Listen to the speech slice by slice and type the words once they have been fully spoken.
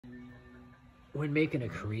When making a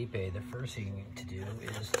Kuripi, the first thing to do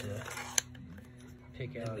is to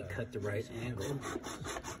pick out and cut the right angle,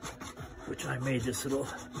 which I made this little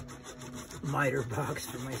miter box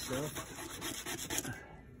for myself.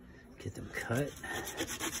 Get them cut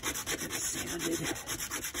and sanded.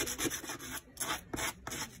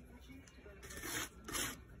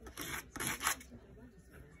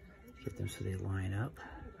 Get them so they line up.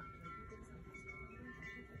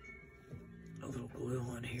 A little glue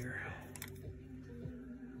on here.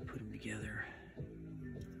 Put them together.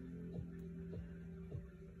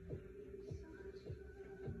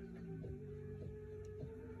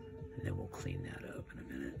 And then we'll clean that up in a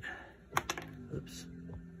minute. Oops.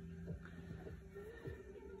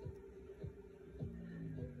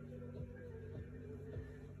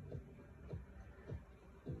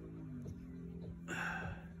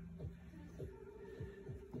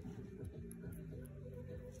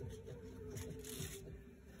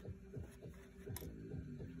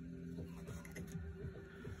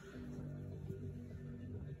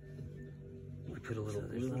 Put a little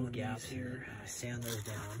glue on gaps here. Sand those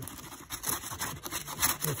down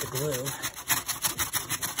with the glue.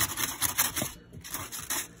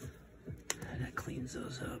 And that cleans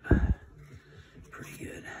those up pretty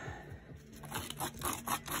good.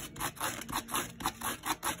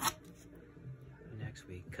 Next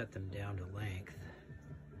we cut them down to length.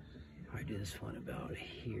 I do this one about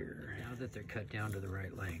here. Now that they're cut down to the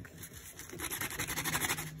right length,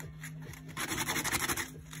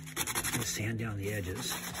 we'll sand down the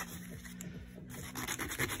edges.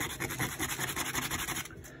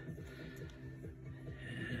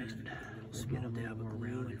 And we'll get them dab them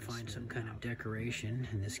around and find some kind of decoration.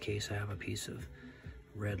 In this case, I have a piece of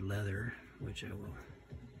red leather, which I will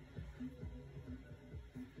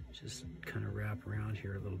just kind of wrap around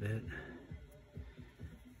here a little bit.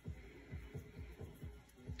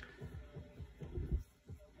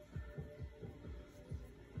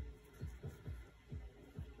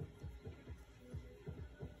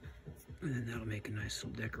 And then that'll make a nice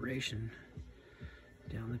little decoration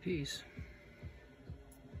down the piece.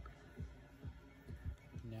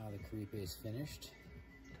 Now the Kuripi is finished.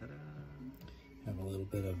 Ta-da! Have a little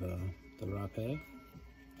bit of the Rapeh.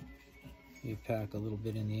 You pack a little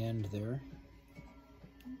bit in the end there.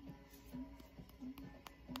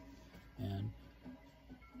 And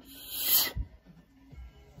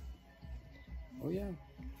oh yeah,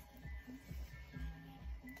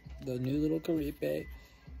 the new little Kuripi.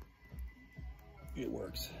 It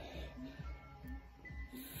works.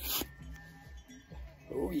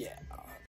 Oh yeah.